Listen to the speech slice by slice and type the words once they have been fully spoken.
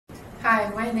Hi,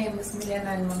 my name is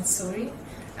Milena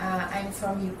I'm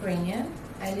from Ukraine.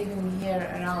 I live in here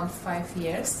around 5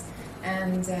 years,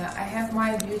 and I have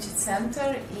my beauty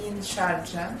center in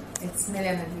Sharjah. It's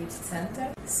Milena Beauty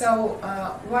Center. So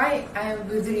why I'm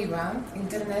with Riva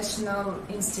International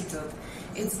Institute?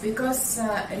 It's because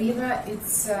Riva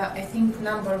it's I think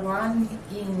 #1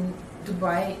 in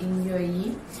Dubai in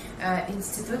UAE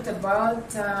institute about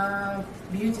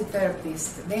beauty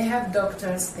therapists. They have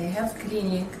doctors, they have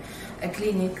a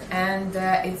clinic, and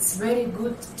it's very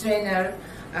good trainer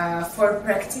for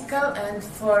practical and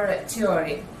for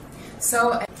theory. So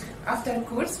after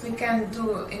course we can do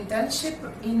internship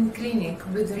in clinic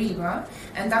with Riva,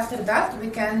 and after that we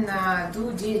can do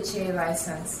DHA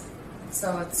license. So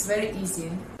it's very easy.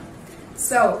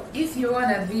 So if you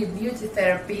wanna be beauty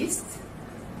therapist,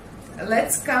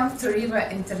 let's come to Riva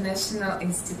International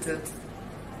Institute.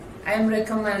 I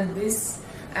recommend this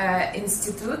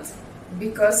institute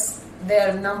because they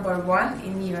are #1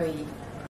 in UAE.